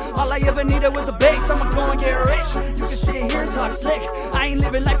way. All I ever needed was the base. I'ma go and get rich. You can sit here and talk slick. I ain't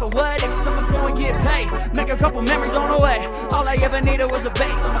living life for what if. Someone go and get paid. Make a couple memories on the way. All I ever needed was a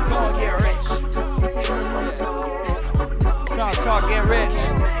base. I'ma go and get rich. The song's called Get Rich.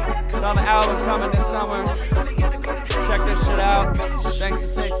 It's on the album coming this summer. Check this shit out. Thanks to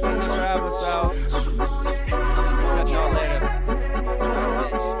Stay Scheming for having us out.